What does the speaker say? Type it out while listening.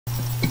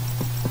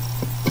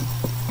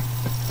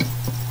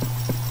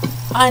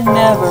I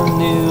never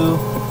knew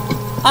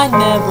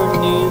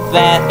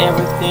that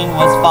everything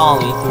was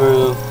falling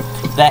through,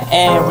 that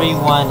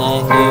everyone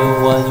I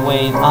knew was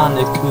waiting on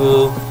the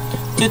coup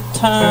to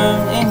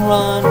turn and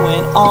run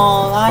when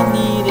all I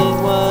needed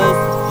was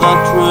the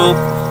truth.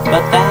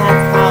 But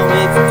that's how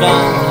it's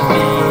gonna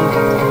be.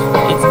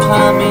 It's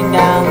coming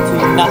down to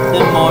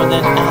nothing more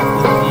than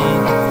apathy.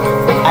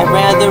 I'd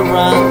rather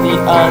run the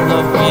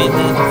other way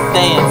than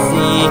stay and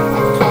see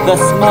the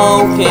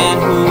smoke and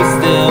who's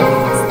still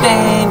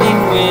standing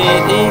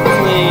when it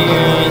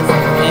clears.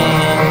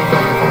 And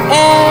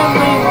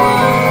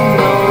everyone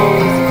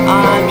knows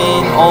I'm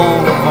in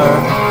over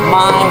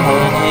my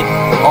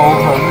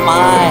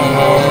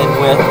head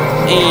with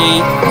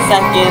 8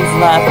 seconds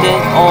left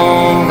in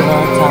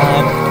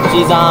overtime.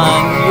 She's on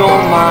your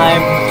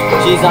mind,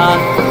 she's on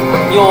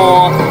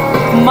your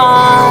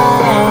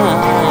mind.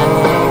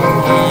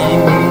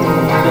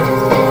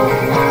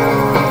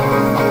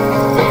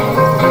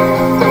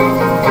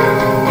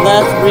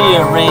 Let's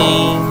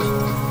rearrange.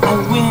 I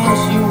wish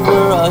you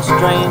were a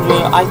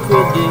stranger I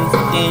could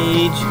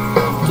disengage,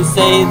 to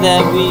say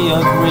that we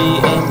agree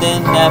and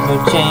then never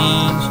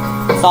change.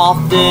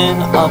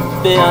 Soften a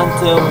bit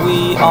until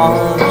we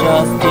all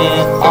just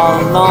get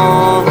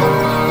along.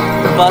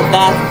 But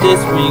that's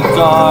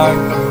disregard.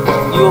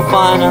 You'll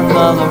find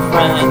another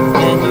friend,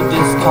 then you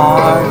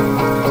discard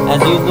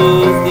as you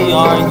lose the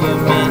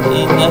argument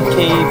in the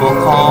cable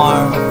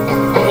car,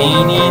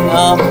 hanging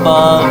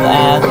above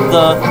as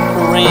the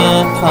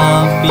current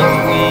comes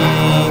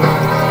between.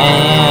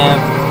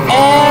 And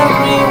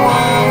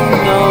everyone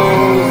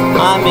knows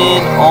I'm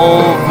in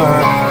over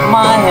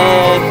my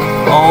head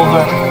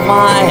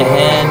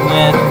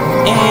with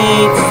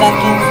 8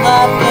 seconds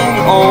left in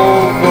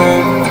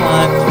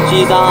overtime.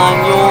 She's on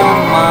your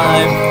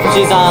mind,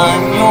 she's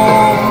on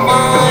your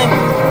mind.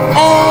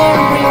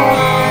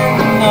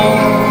 Everyone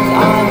knows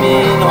I'm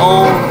in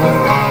over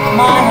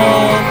my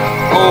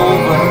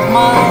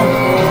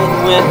head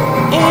with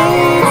 8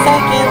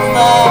 seconds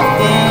left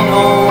in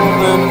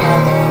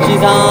overtime.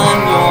 She's on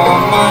your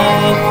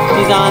mind,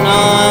 she's on.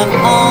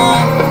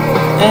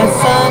 And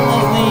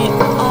suddenly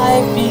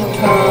I've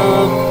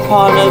become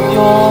part of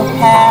your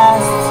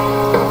past.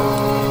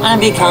 I'm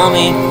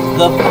becoming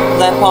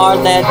that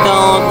part that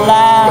don't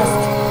last.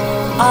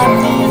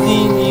 I'm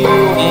losing you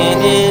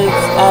and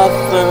it's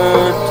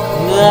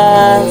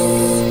effortless.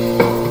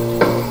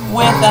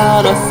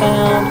 Without a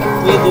sound,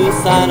 we lose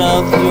sight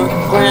of your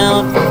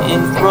ground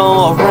and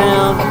throw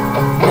around.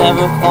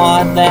 Never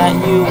thought that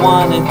you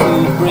wanted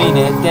to bring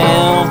it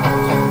down.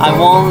 I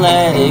won't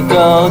let it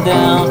go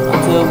down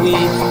until we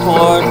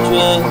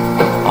torture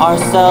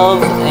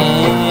ourselves,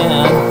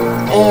 and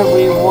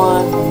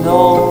everyone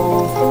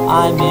knows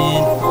I'm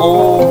in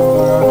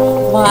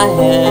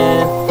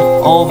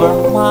over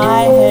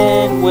my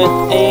head with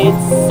 8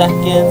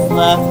 seconds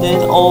left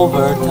in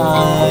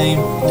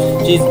overtime.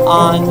 She's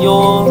on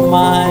your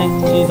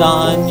mind, she's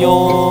on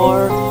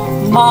your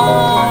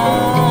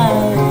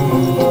mind.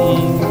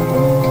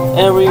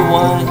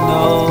 Everyone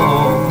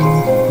knows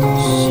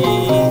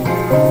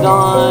she's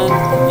on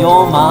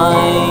your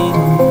mind.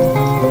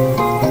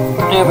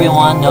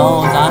 Everyone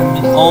knows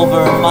I'm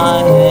over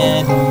my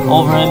head,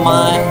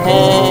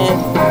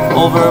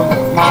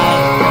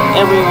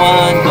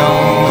 everyone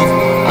knows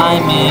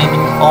I'm in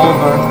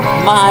over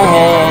my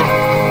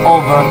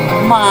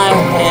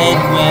head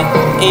with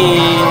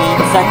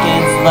 8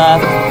 seconds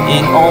left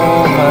in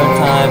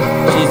overtime.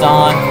 She's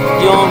on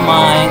your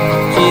mind,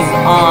 she's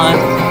on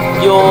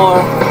your